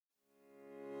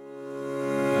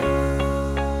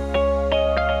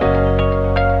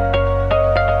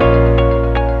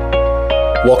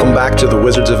Welcome back to the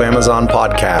Wizards of Amazon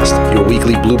podcast, your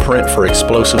weekly blueprint for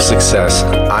explosive success.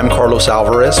 I'm Carlos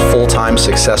Alvarez, full-time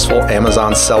successful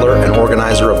Amazon seller and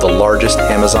organizer of the largest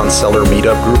Amazon seller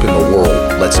meetup group in the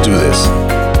world. Let's do this.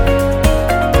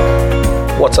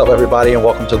 What's up, everybody, and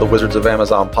welcome to the Wizards of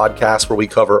Amazon podcast, where we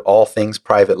cover all things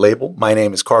private label. My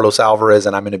name is Carlos Alvarez,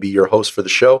 and I'm going to be your host for the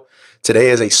show. Today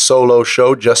is a solo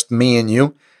show, just me and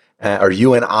you, or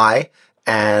you and I.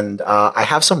 And I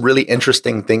have some really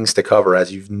interesting things to cover.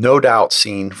 As you've no doubt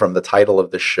seen from the title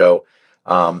of this show,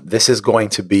 this is going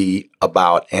to be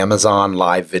about Amazon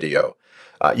Live Video.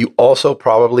 You also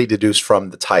probably deduced from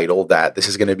the title that this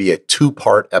is going to be a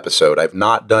two-part episode. I've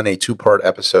not done a two-part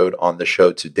episode on the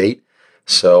show to date,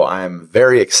 so I'm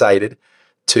very excited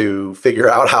to figure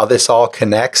out how this all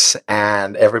connects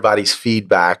and everybody's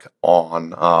feedback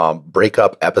on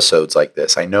breakup episodes like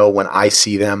this. I know when I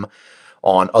see them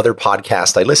on other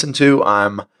podcasts I listen to,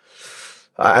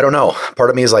 I don't know. Part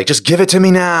of me is like, just give it to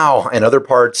me now. And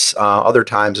other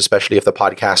times, especially if the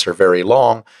podcasts are very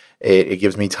long, it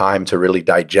gives me time to really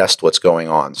digest what's going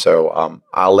on. So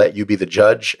I'll let you be the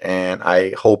judge, and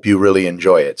I hope you really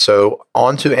enjoy it. So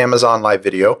on to Amazon Live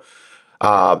Video.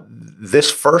 This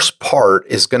first part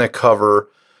is going to cover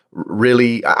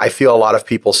really, I feel a lot of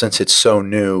people, since it's so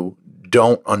new,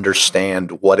 don't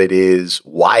understand what it is,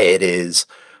 why it is,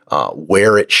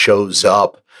 where it shows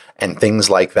up, and things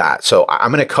like that. So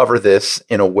I'm going to cover this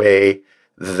in a way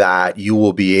that you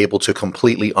will be able to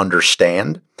completely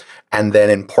understand. And then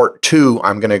in part two,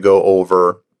 I'm going to go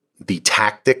over the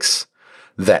tactics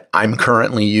that I'm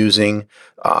currently using,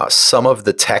 some of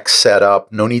the tech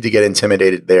setup. No need to get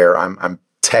intimidated there. I'm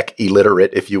tech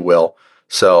illiterate, if you will.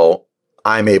 So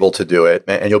I'm able to do it.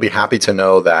 And you'll be happy to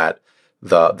know that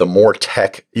the more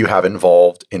tech you have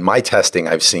involved in my testing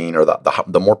I've seen, or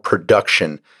the more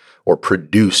production or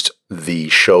produced the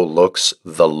show looks,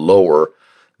 the lower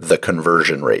the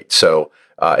conversion rate. So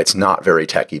it's not very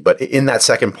techy. But in that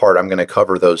second part, I'm going to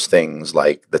cover those things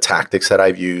like the tactics that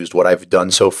I've used, what I've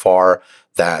done so far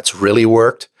that's really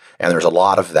worked, and there's a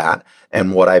lot of that,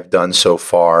 and what I've done so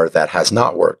far that has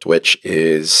not worked, which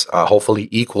is hopefully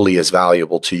equally as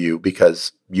valuable to you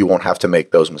because you won't have to make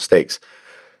those mistakes.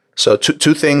 So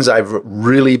two things I've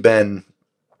really been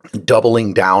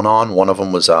doubling down on. One of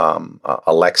them was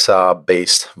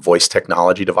Alexa-based voice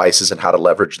technology devices and how to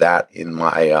leverage that in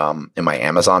my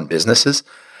Amazon businesses.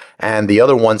 And the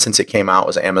other one, since it came out,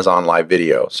 was Amazon Live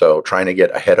Video. So trying to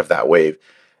get ahead of that wave.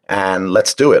 And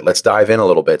let's do it. Let's dive in a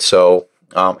little bit. So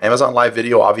Amazon Live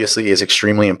Video obviously is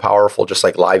extremely powerful, just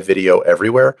like live video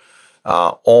everywhere.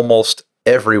 Almost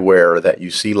everywhere that you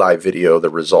see live video, the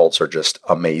results are just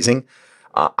amazing.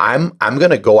 I'm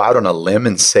going to go out on a limb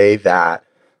and say that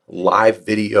live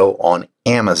video on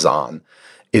Amazon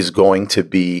is going to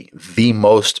be the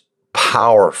most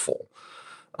powerful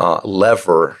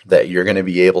lever that you're going to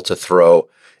be able to throw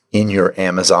in your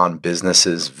Amazon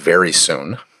businesses very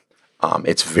soon.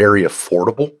 It's very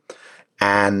affordable,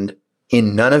 and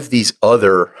in none of these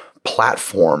other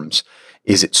platforms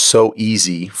is it so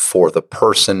easy for the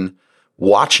person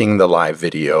watching the live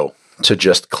video to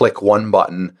just click one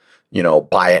button,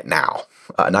 buy it now.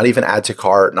 Not even add to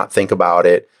cart, not think about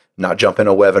it, not jump in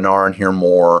a webinar and hear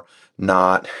more,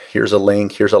 not here's a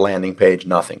link, here's a landing page,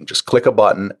 nothing. Just click a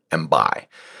button and buy.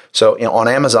 So on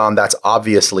Amazon, that's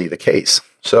obviously the case.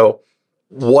 So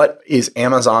what is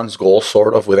Amazon's goal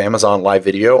sort of with Amazon Live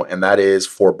Video? And that is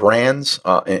for brands,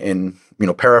 in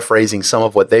paraphrasing some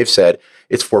of what they've said,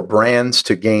 it's for brands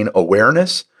to gain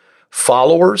awareness,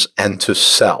 followers, and to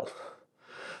sell.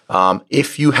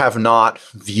 If you have not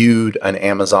viewed an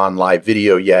Amazon Live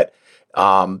Video yet,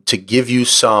 to give you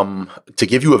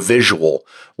a visual,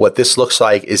 what this looks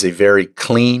like is a very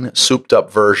clean, souped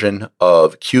up version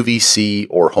of QVC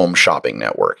or Home Shopping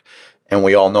Network. And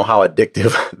we all know how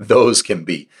addictive those can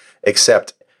be,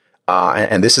 except,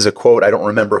 and this is a quote, I don't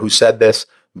remember who said this,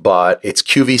 but it's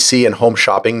QVC and Home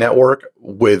Shopping Network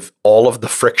with all of the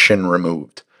friction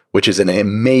removed, which is an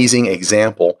amazing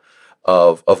example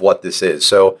of what this is.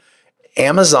 So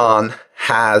Amazon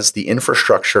has the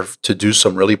infrastructure to do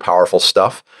some really powerful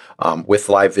stuff with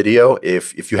live video.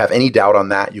 If you have any doubt on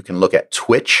that, you can look at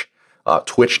Twitch,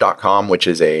 twitch.com, which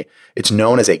is it's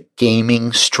known as a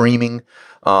gaming streaming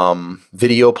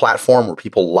video platform where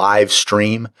people live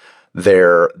stream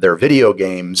their video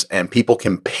games, and people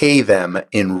can pay them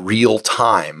in real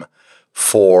time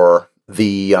for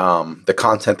the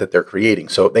content that they're creating.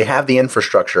 So they have the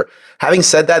infrastructure. Having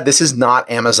said that, this is not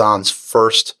Amazon's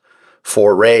first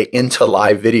foray into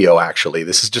live video, actually.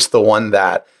 This is just the one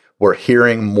that we're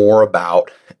hearing more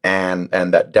about, and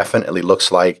that definitely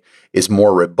looks like is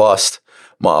more robust,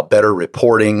 better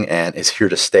reporting, and is here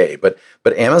to stay. But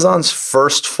Amazon's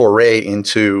first foray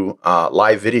into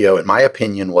live video, in my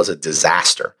opinion, was a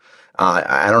disaster.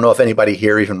 I don't know if anybody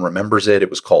here even remembers it. It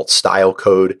was called Style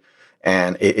Code,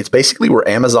 and it's basically where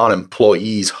Amazon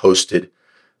employees hosted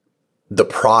the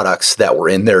products that were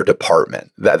in their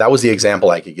department. That was the example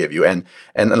I could give you. And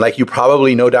like you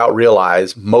probably no doubt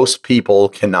realize, most people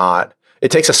cannot, it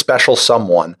takes a special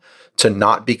someone to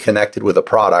not be connected with a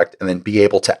product and then be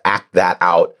able to act that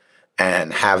out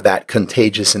and have that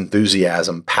contagious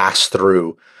enthusiasm pass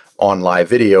through on live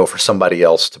video for somebody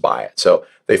else to buy it. So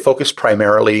they focused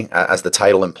primarily, as the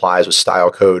title implies, with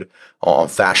Style Code, on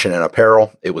fashion and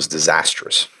apparel. It was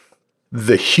disastrous.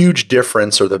 The huge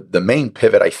difference, or the main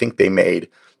pivot I think they made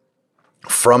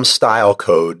from Style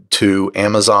Code to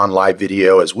Amazon Live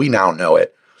Video as we now know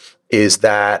it, is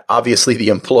that obviously the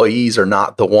employees are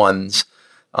not the ones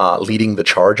leading the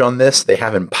charge on this. They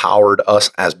have empowered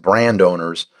us as brand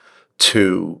owners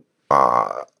to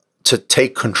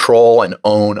take control and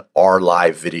own our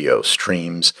live video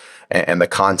streams and the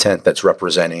content that's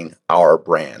representing our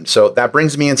brand. So that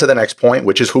brings me into the next point,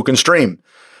 which is who can stream.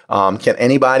 Can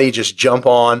anybody just jump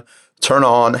on, turn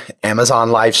on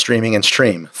Amazon live streaming and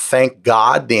stream? Thank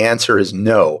God the answer is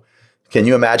no. Can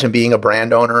you imagine being a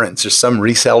brand owner and just some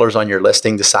resellers on your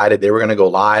listing decided they were going to go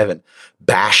live and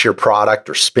bash your product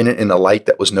or spin it in a light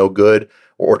that was no good,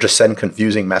 or just send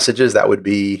confusing messages? That would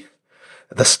be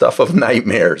the stuff of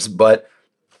nightmares. But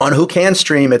on who can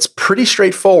stream, it's pretty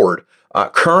straightforward.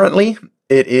 Currently,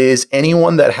 it is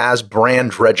anyone that has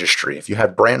brand registry. If you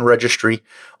have brand registry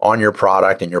on your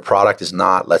product and your product is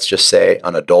not, let's just say,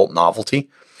 an adult novelty,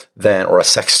 then, or a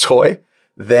sex toy,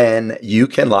 then you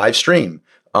can live stream.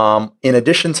 In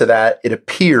addition to that, it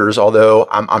appears, although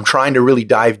I'm trying to really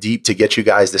dive deep to get you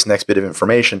guys this next bit of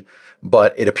information,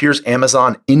 but it appears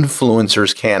Amazon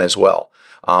influencers can as well.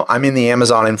 I'm in the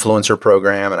Amazon influencer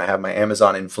program and I have my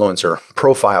Amazon influencer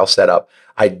profile set up.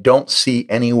 I don't see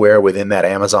anywhere within that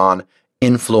Amazon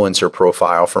influencer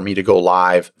profile for me to go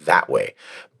live that way.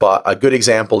 But a good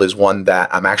example is one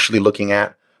that I'm actually looking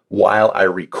at while I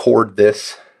record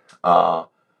this,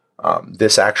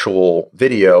 this actual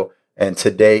video. And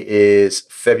today is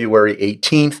February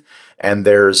 18th, and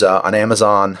there's an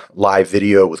Amazon live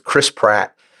video with Chris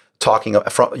Pratt talking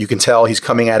from, you can tell he's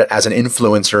coming at it as an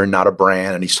influencer and not a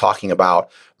brand. And he's talking about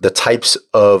the types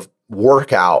of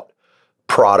workout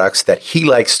products that he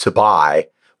likes to buy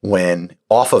when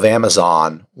off of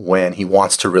Amazon, when he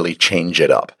wants to really change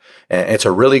it up. And it's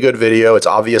a really good video. It's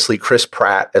obviously Chris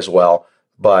Pratt as well,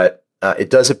 but it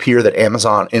does appear that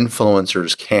Amazon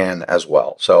influencers can as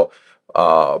well. So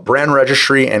brand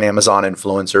registry and Amazon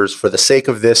influencers. For the sake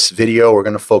of this video, we're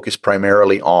going to focus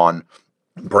primarily on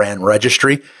brand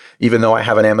registry, even though I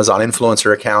have an Amazon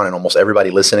influencer account and almost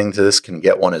everybody listening to this can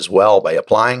get one as well by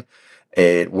applying.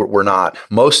 We're not,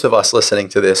 most of us listening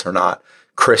to this are not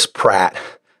Chris Pratt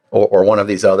or one of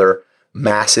these other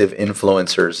massive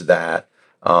influencers that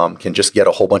can just get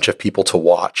a whole bunch of people to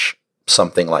watch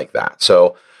something like that.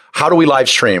 So how do we live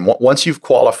stream? Once you've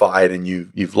qualified and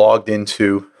you've logged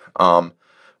into,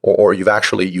 or you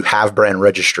have brand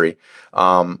registry,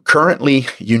 currently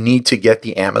you need to get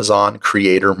the Amazon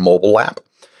Creator mobile app.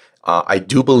 I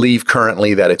do believe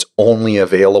currently that it's only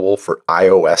available for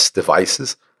iOS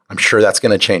devices. I'm sure that's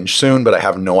going to change soon, but I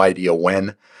have no idea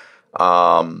when.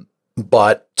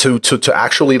 But to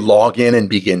actually log in and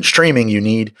begin streaming, you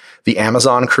need the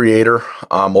Amazon Creator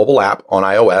mobile app on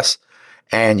iOS,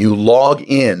 and you log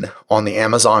in on the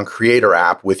Amazon Creator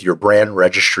app with your brand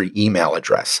registry email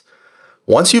address.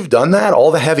 Once you've done that,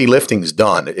 all the heavy lifting is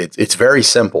done. It's very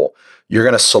simple. You're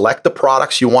going to select the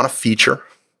products you want to feature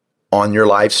on your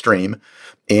live stream.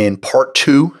 In part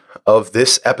 2 of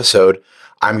this episode,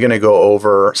 I'm going to go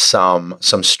over some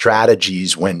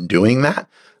strategies when doing that.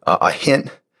 A hint,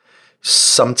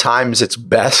 sometimes it's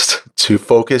best to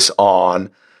focus on,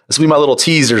 this will be my little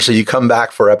teaser so you come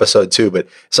back for episode 2, but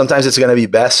sometimes it's going to be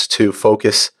best to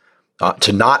focus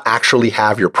to not actually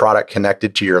have your product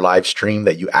connected to your live stream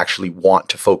that you actually want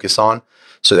to focus on,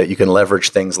 so that you can leverage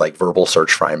things like verbal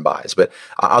search find buys. But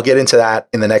I'll get into that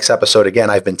in the next episode. Again,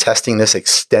 I've been testing this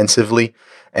extensively,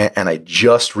 and I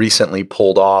just recently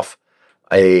pulled off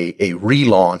a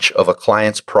relaunch of a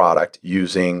client's product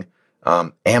using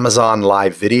Amazon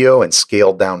Live Video and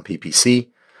scaled down PPC.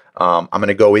 I'm going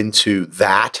to go into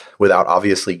that without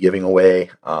obviously giving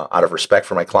away, out of respect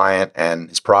for my client and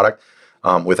his product,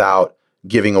 without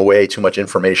giving away too much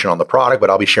information on the product, but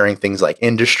I'll be sharing things like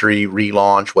industry,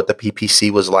 relaunch, what the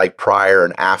PPC was like prior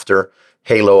and after,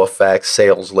 halo effects,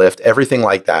 sales lift, everything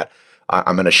like that.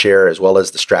 I'm going to share, as well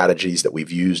as the strategies that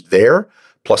we've used there.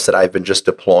 plus that I've been just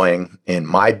deploying in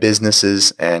my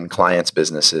businesses and clients'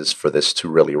 businesses for this to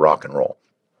really rock and roll.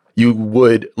 You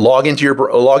would log into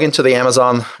the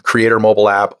Amazon Creator mobile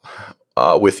app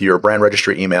with your brand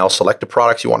registry email, select the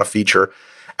products you want to feature,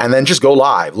 and then just go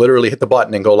live. Literally hit the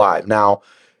button and go live. Now,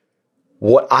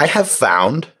 what I have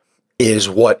found is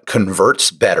what converts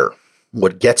better,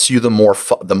 what gets you the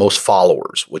most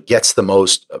followers, what gets the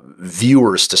most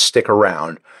viewers to stick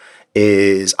around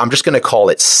is, I'm just going to call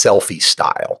it selfie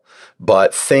style,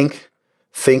 but think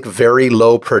very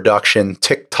low production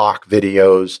TikTok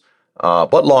videos,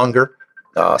 but longer,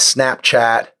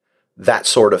 Snapchat, that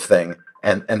sort of thing.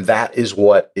 And that is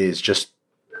what is just,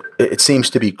 it seems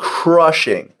to be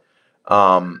crushing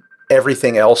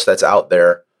everything else that's out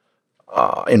there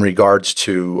in regards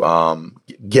to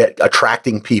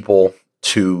attracting people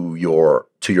to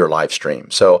your live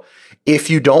stream. So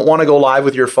if you don't want to go live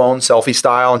with your phone selfie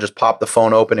style and just pop the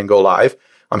phone open and go live,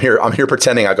 I'm here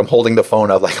pretending like I'm holding the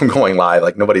phone up like I'm going live,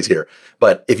 like nobody's here.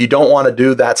 But if you don't want to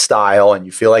do that style and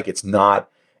you feel like it's not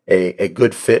a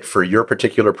good fit for your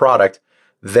particular product,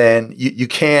 then you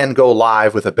can go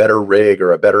live with a better rig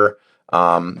or a better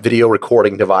video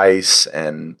recording device,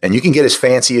 and you can get as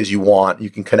fancy as you want.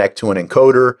 You can connect to an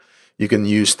encoder. You can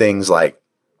use things like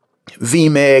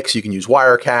vMix. You can use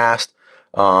Wirecast,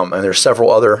 and there's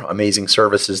several other amazing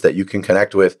services that you can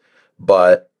connect with.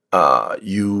 But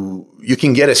you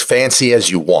can get as fancy as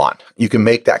you want. You can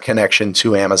make that connection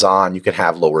to Amazon. You can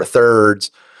have lower thirds,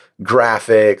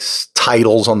 graphics,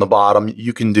 titles on the bottom.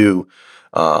 You can do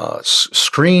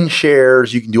screen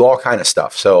shares. You can do all kind of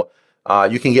stuff. So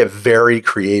you can get very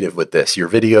creative with this. Your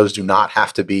videos do not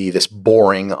have to be this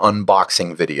boring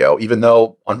unboxing video, even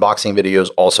though unboxing videos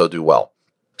also do well.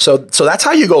 So that's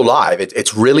how you go live.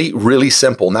 It's really, really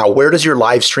simple. Now, where does your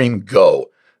live stream go?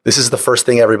 This is the first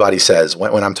thing everybody says.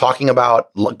 When I'm talking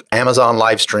about Amazon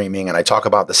live streaming and I talk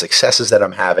about the successes that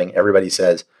I'm having, everybody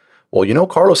says, well, you know,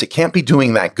 Carlos, it can't be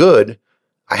doing that good.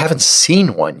 I haven't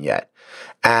seen one yet.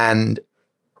 And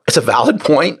it's a valid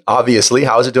point, obviously.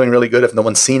 How is it doing really good if no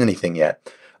one's seen anything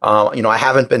yet? I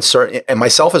haven't been searching, and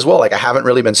myself as well, like I haven't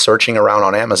really been searching around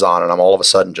on Amazon, and I'm all of a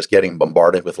sudden just getting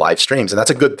bombarded with live streams, and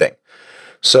that's a good thing.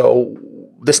 So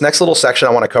this next little section,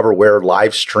 I want to cover where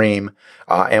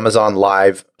Amazon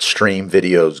live stream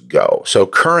videos go. So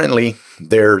currently,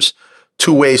 there's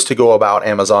two ways to go about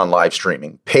Amazon live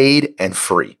streaming, paid and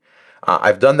free.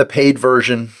 I've done the paid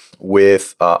version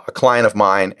with a client of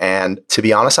mine, and to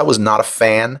be honest, I was not a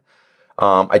fan.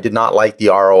 I did not like the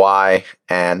ROI,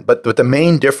 but the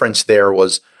main difference there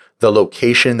was the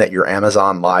location that your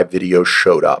Amazon live video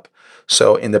showed up.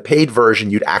 So in the paid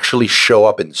version, you'd actually show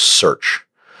up in search,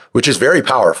 which is very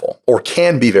powerful, or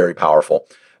can be very powerful,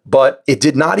 but it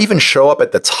did not even show up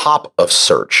at the top of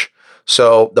search.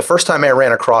 So the first time I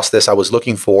ran across this, I was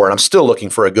looking for, and I'm still looking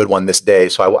for a good one this day,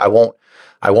 so I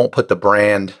won't put the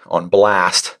brand on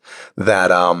blast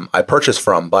that I purchased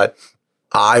from, but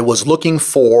I was looking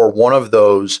for one of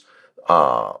those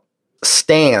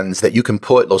stands that you can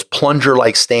put, those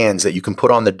plunger-like stands that you can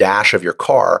put on the dash of your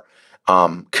car,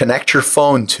 connect your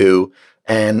phone to,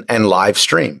 and live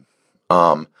stream.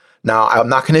 Now, I'm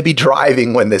not going to be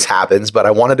driving when this happens, but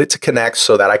I wanted it to connect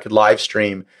so that I could live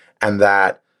stream and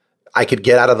that I could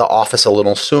get out of the office a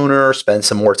little sooner, spend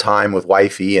some more time with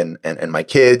wifey and my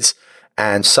kids.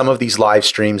 And some of these live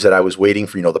streams that I was waiting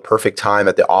for, the perfect time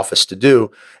at the office to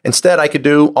do, instead I could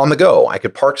do on the go. I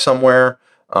could park somewhere.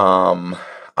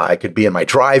 I could be in my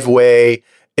driveway.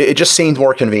 It just seemed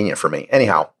more convenient for me.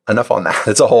 Anyhow, enough on that.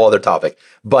 It's a whole other topic.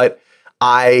 But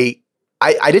I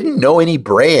didn't know any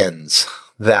brands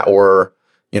that were,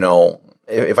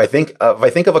 if I think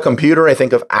of a computer, I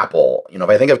think of Apple. If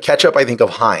I think of ketchup, I think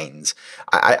of Heinz.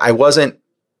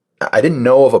 I didn't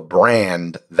know of a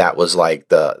brand that was like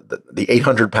the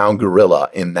 800-pound gorilla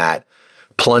in that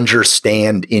plunger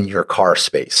stand in your car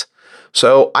space.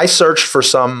 So I searched for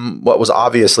what was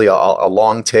obviously a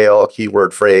long tail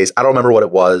keyword phrase. I don't remember what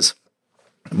it was,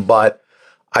 but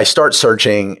I start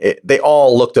searching. They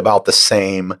all looked about the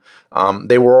same.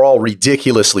 They were all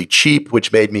ridiculously cheap,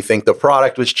 which made me think the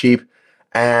product was cheap.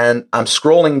 And I'm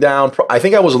scrolling down. I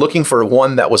think I was looking for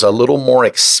one that was a little more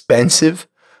expensive.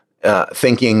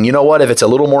 Thinking, you know what, if it's a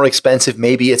little more expensive,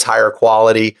 maybe it's higher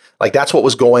quality. Like that's what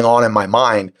was going on in my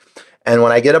mind. And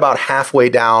when I get about halfway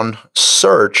down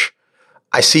search,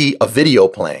 I see a video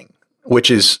playing,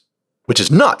 which is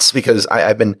nuts because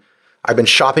I've been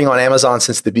shopping on Amazon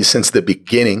since the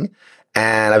beginning,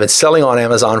 and I've been selling on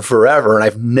Amazon forever. And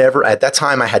at that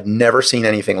time, I had never seen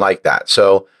anything like that.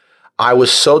 So I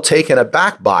was so taken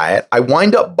aback by it. I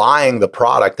wind up buying the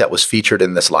product that was featured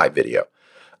in this live video.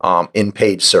 in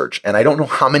paid search. And I don't know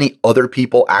how many other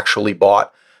people actually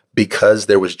bought because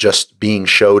there was just being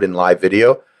showed in live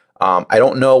video. I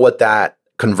don't know what that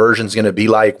conversion is going to be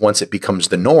like once it becomes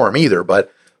the norm either,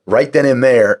 but right then and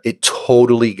there, it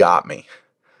totally got me.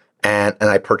 And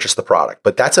I purchased the product.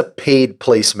 But that's a paid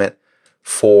placement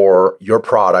for your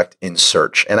product in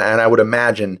search. And I would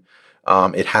imagine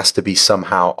it has to be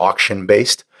somehow auction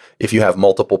based if you have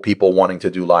multiple people wanting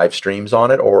to do live streams on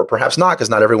it, or perhaps not,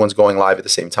 because not everyone's going live at the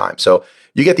same time. So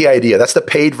you get the idea. That's the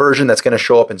paid version that's going to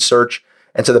show up in search.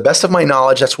 And to the best of my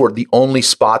knowledge, that's where the only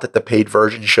spot that the paid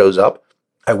version shows up.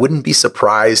 I wouldn't be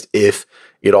surprised if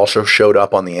it also showed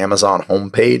up on the Amazon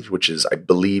homepage, which is, I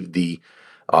believe, the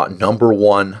number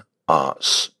one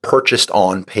purchased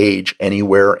on page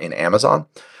anywhere in Amazon.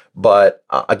 But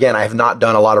again, I have not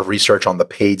done a lot of research on the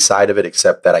paid side of it,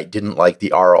 except that I didn't like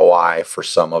the ROI for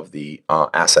some of the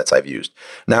assets I've used.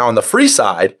 Now, on the free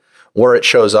side, where it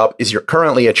shows up is you're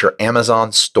currently at your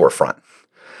Amazon storefront.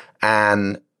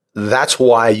 And that's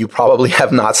why you probably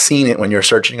have not seen it when you're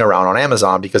searching around on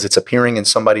Amazon, because it's appearing in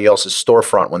somebody else's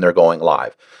storefront when they're going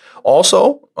live.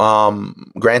 Also,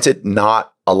 granted, not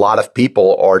a lot of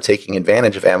people are taking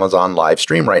advantage of Amazon live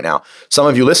stream right now. Some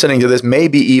of you listening to this may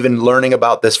be even learning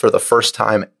about this for the first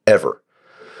time ever.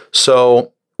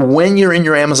 So when you're in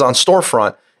your Amazon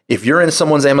storefront, if you're in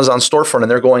someone's Amazon storefront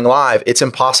and they're going live, it's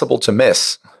impossible to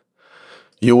miss.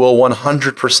 You will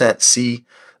 100% see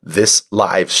this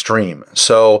live stream.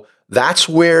 So that's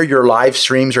where your live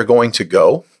streams are going to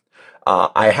go.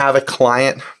 I have a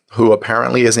client who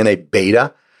apparently is in a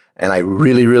beta, and I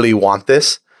really, really want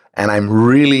this. And I'm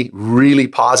really, really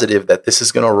positive that this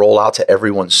is going to roll out to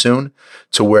everyone soon,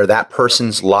 to where that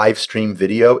person's live stream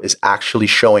video is actually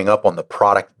showing up on the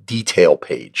product detail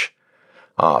page.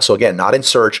 So again, not in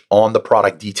search, on the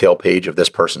product detail page of this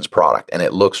person's product. And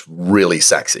it looks really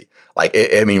sexy.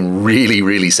 Really,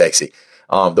 really sexy,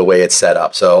 the way it's set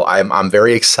up. So I'm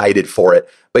very excited for it.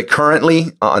 But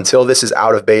currently, until this is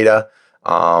out of beta,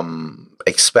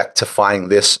 expect to find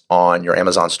this on your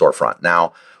Amazon storefront.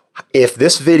 Now, if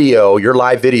this video, your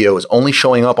live video, is only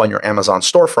showing up on your Amazon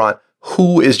storefront,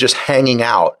 who is just hanging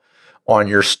out on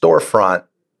your storefront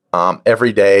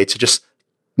every day, to just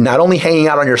not only hanging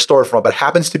out on your storefront, but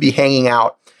happens to be hanging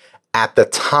out at the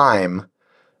time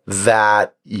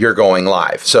that you're going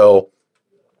live? So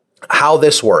how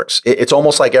this works, it's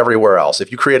almost like everywhere else.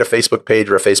 If you create a Facebook page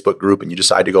or a Facebook group and you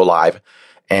decide to go live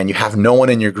and you have no one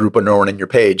in your group or no one in your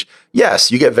page, yes,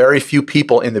 you get very few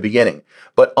people in the beginning.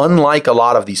 But unlike a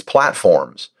lot of these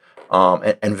platforms,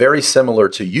 and very similar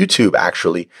to YouTube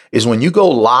actually, is when you go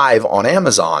live on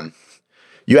Amazon,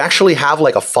 you actually have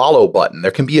like a follow button.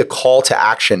 There can be a call to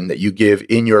action that you give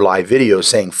in your live video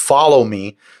saying, follow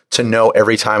me to know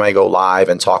every time I go live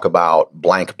and talk about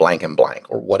blank, blank, and blank,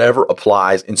 or whatever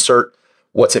applies. Insert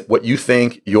what you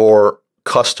think your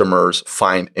customers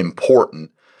find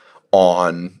important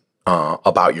on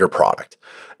about your product.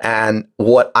 And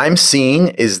what I'm seeing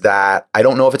is that I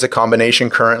don't know if it's a combination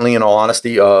currently, in all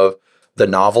honesty, of the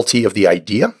novelty of the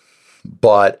idea,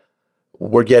 but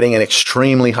we're getting an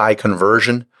extremely high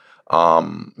conversion,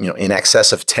 in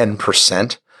excess of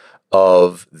 10%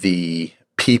 of the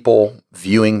people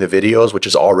viewing the videos, which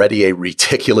is already a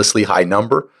ridiculously high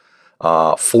number,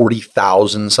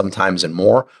 40,000 sometimes and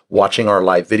more, watching our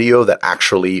live video that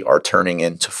actually are turning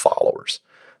into followers.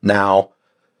 Now,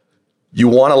 you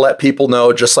want to let people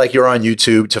know, just like you're on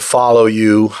YouTube, to follow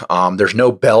you. There's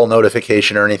no bell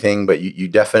notification or anything, but you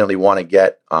definitely want to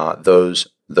get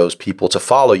those people to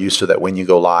follow you, so that when you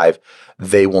go live,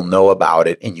 they will know about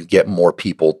it and you get more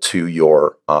people to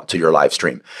your live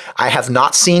stream. I have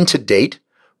not seen to date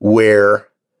where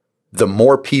the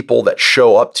more people that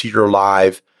show up to your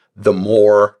live, the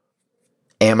more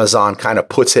Amazon kind of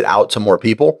puts it out to more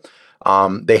people.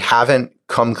 They haven't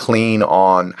come clean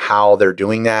on how they're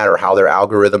doing that or how their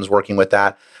algorithm's working with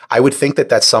that. I would think that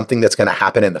that's something that's going to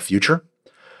happen in the future.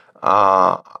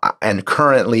 And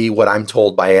currently what I'm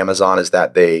told by Amazon is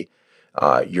that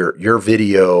your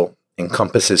video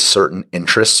encompasses certain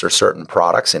interests or certain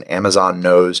products, and Amazon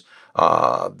knows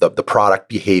the product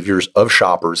behaviors of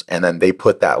shoppers, and then they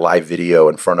put that live video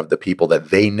in front of the people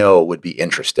that they know would be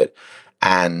interested.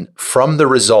 And from the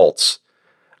results,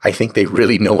 I think they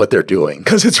really know what they're doing,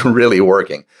 because it's really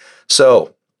working.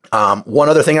 So one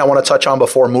other thing I want to touch on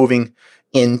before moving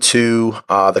into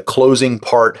the closing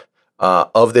part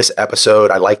of this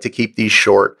episode, I like to keep these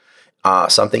short,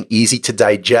 something easy to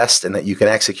digest and that you can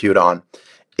execute on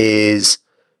is,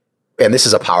 and this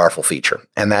is a powerful feature,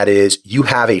 and that is you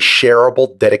have a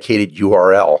shareable dedicated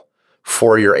URL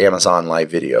for your Amazon live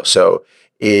video. So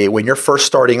when you're first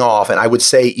starting off, and I would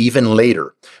say even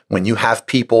later, when you have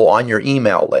people on your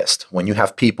email list, when you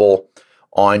have people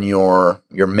on your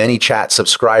ManyChat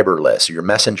subscriber list, your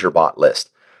messenger bot list,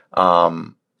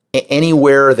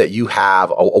 anywhere that you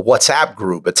have a WhatsApp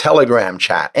group, a Telegram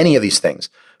chat, any of these things,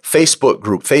 Facebook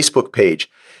group, Facebook page,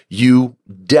 you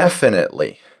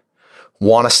definitely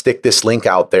want to stick this link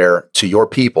out there to your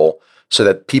people so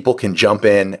that people can jump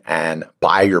in and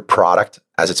buy your product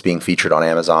as it's being featured on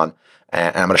Amazon.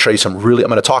 And I'm going to show you some really, I'm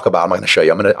going to talk about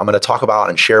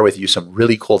and share with you some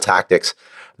really cool tactics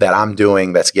that I'm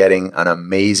doing that's getting an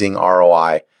amazing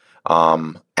ROI,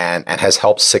 and has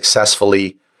helped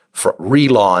successfully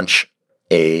relaunch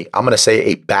I'm going to say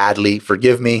a badly,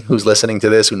 forgive me who's listening to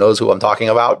this, who knows who I'm talking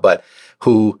about, but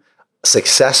who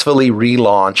successfully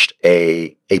relaunched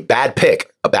a bad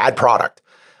pick, a bad product,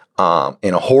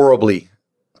 in a horribly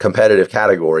competitive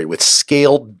category with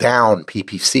scaled down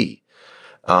PPC,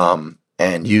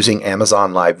 and using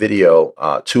Amazon Live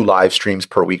Video, 2 live streams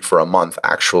per week for a month,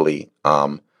 actually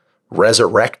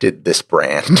resurrected this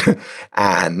brand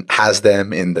and has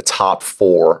them in the top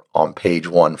 4 on page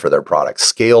 1 for their products.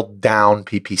 Scaled down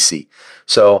PPC.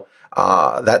 So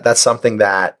that's something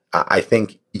that I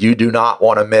think you do not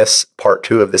want to miss part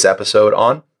 2 of this episode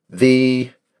on.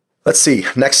 Let's see,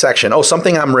 next section. Oh,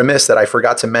 something I'm remiss that I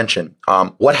forgot to mention.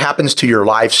 What happens to your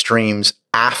live streams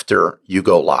after you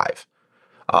go live?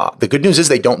 The good news is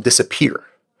they don't disappear.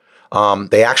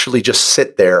 They actually just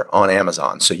sit there on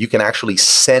Amazon. So you can actually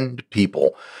send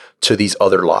people to these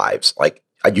other lives. Like,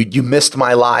 you missed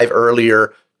my live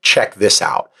earlier, check this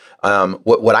out.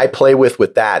 What I play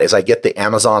with that is I get the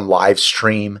Amazon live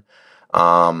stream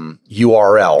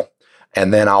URL,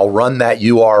 and then I'll run that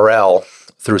URL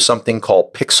through something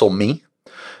called PixelMe.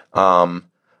 I'm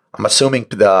assuming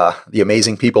the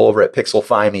amazing people over at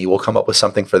PixelFindMe will come up with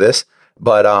something for this.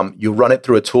 But you run it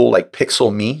through a tool like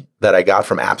PixelMe that I got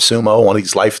from AppSumo, one of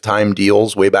these lifetime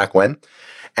deals way back when.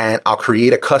 And I'll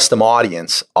create a custom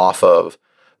audience off of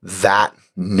that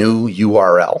new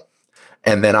URL.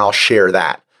 And then I'll share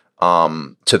that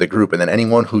to the group. And then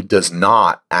anyone who does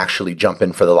not actually jump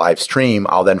in for the live stream,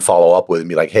 I'll then follow up with and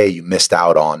be like, hey, you missed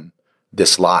out on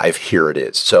this live. Here it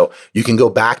is. So you can go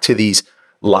back to these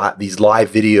live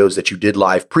videos that you did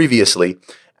live previously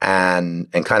and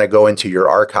kind of go into your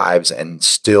archives and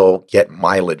still get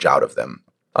mileage out of them.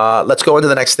 Let's go into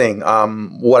the next thing.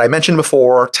 What I mentioned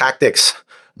before, tactics,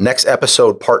 next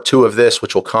episode, part 2 of this,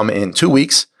 which will come in 2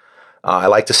 weeks. I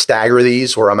like to stagger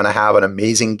these where I'm going to have an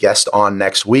amazing guest on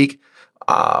next week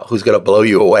who's going to blow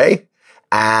you away.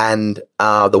 And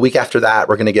the week after that,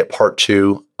 we're going to get part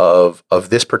 2 of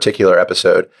this particular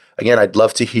episode. Again, I'd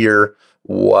love to hear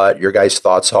what your guys'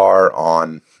 thoughts are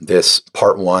on this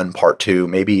part 1, part 2,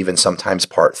 maybe even sometimes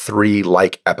part 3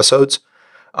 like episodes,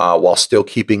 while still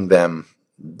keeping them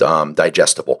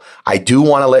digestible. I do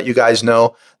want to let you guys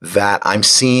know that I'm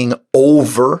seeing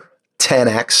over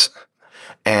 10x,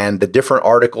 and the different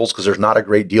articles, because there's not a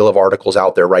great deal of articles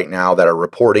out there right now that are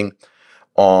reporting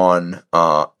on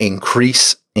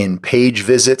increase in page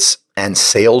visits and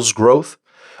sales growth.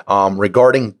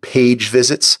 Regarding page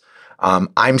visits,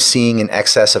 I'm seeing in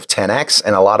excess of 10x,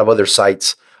 and a lot of other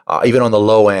sites, even on the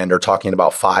low end, are talking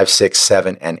about 5, 6,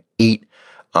 7, and 8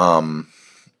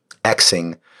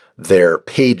 xing their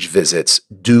page visits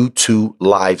due to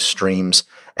live streams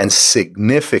and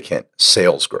significant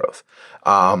sales growth.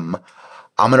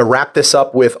 I'm going to wrap this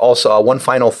up with also one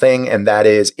final thing, and that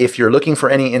is, if you're looking for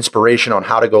any inspiration on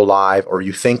how to go live, or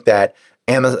you think that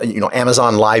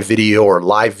Amazon Live Video or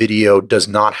live video does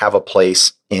not have a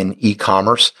place in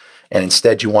e-commerce, and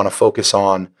instead you want to focus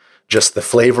on just the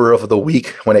flavor of the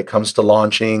week when it comes to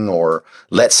launching, or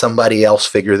let somebody else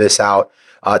figure this out,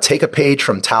 take a page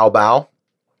from Taobao,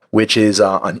 which is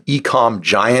an e-com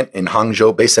giant in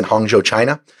Hangzhou, based in Hangzhou,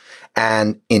 China.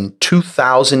 And in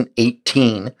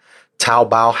 2018,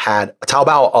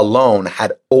 Taobao alone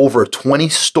had over 20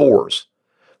 stores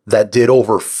that did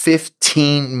over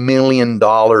 $15 million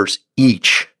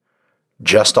each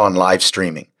just on live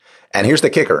streaming. And here's the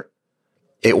kicker.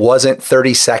 It wasn't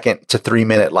 30-second to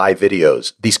 3-minute live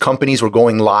videos. These companies were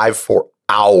going live for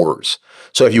hours.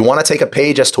 So if you want to take a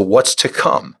page as to what's to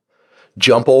come,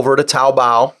 jump over to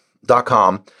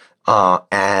Taobao.com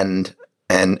and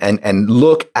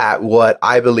look at what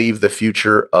I believe the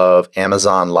future of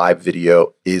Amazon Live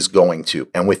Video is going to.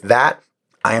 And with that,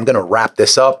 I am going to wrap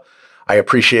this up. I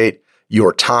appreciate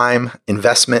your time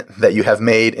investment that you have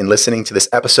made in listening to this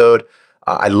episode.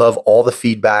 I love all the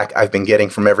feedback I've been getting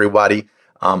from everybody.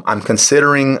 I'm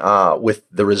considering, with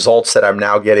the results that I'm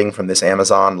now getting from this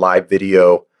Amazon Live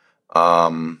Video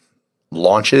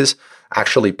launches,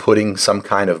 actually putting some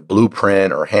kind of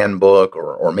blueprint or handbook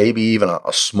or maybe even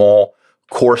a small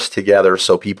course together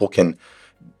so people can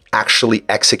actually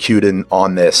execute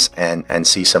on this and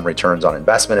see some returns on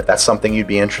investment. If that's something you'd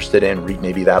be interested in,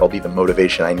 maybe that'll be the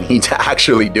motivation I need to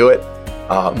actually do it.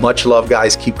 Much love,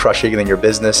 guys. Keep crushing it in your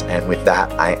business. And with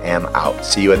that, I am out.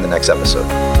 See you in the next episode.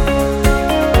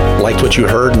 Liked what you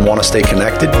heard and want to stay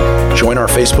connected? Join our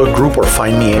Facebook group or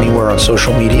find me anywhere on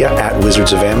social media at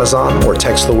Wizards of Amazon, or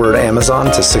text the word Amazon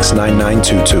to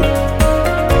 69922.